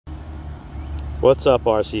What's up,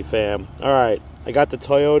 RC fam? Alright, I got the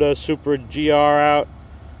Toyota Supra GR out.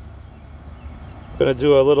 Gonna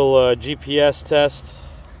do a little GPS test.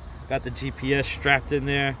 Got the GPS strapped in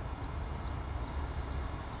there.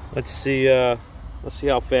 Let's see how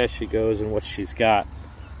fast she goes and what she's got.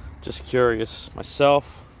 Just curious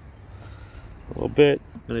myself a little bit.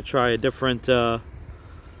 I'm gonna try a different little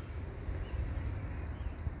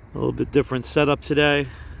bit different setup today.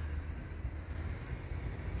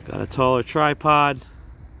 Got a taller tripod.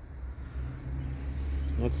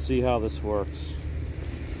 Let's see how this works.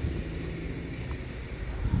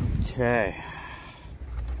 Okay.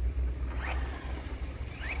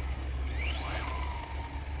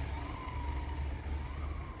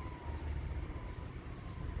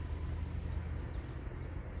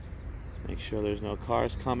 Make sure there's no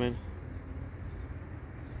cars coming.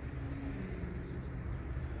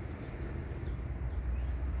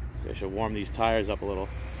 I should warm these tires up a little.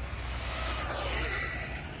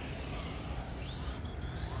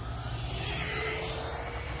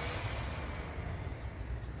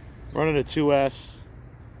 Running a 2S,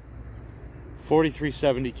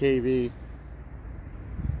 4370 kV,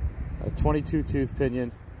 a 22 tooth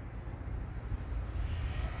pinion.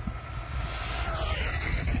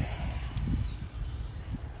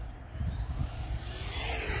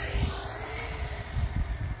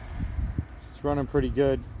 It's running pretty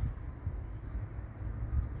good.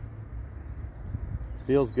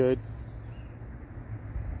 Feels good.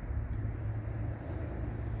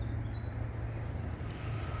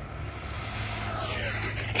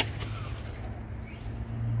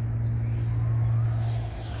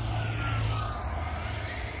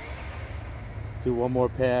 Do one more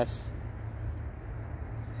pass.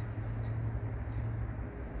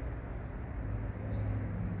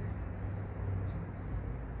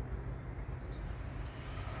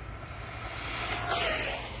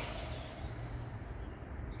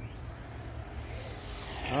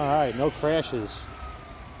 All right, no crashes,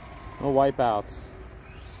 no wipeouts.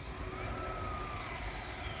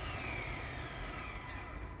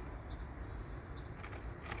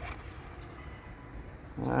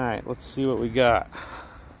 Alright, let's see what we got.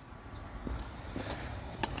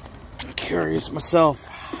 I'm curious myself.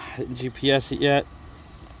 Didn't GPS it yet.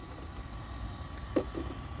 Let's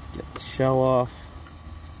get the shell off.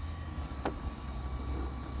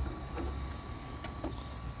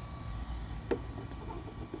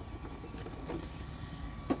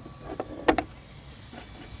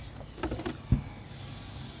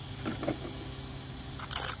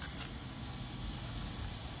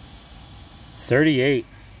 $38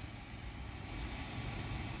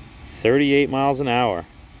 miles an hour.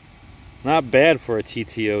 Not bad for a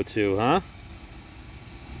tt02, huh?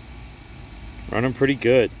 Running pretty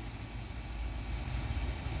good.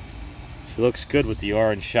 She looks good with the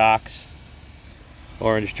orange shocks,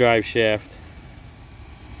 orange drive shaft,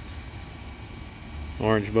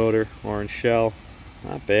 orange motor, orange shell.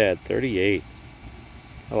 Not bad. 38.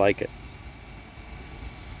 I like it.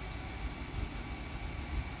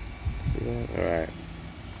 All right.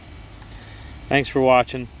 Thanks for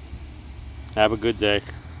watching. Have a good day.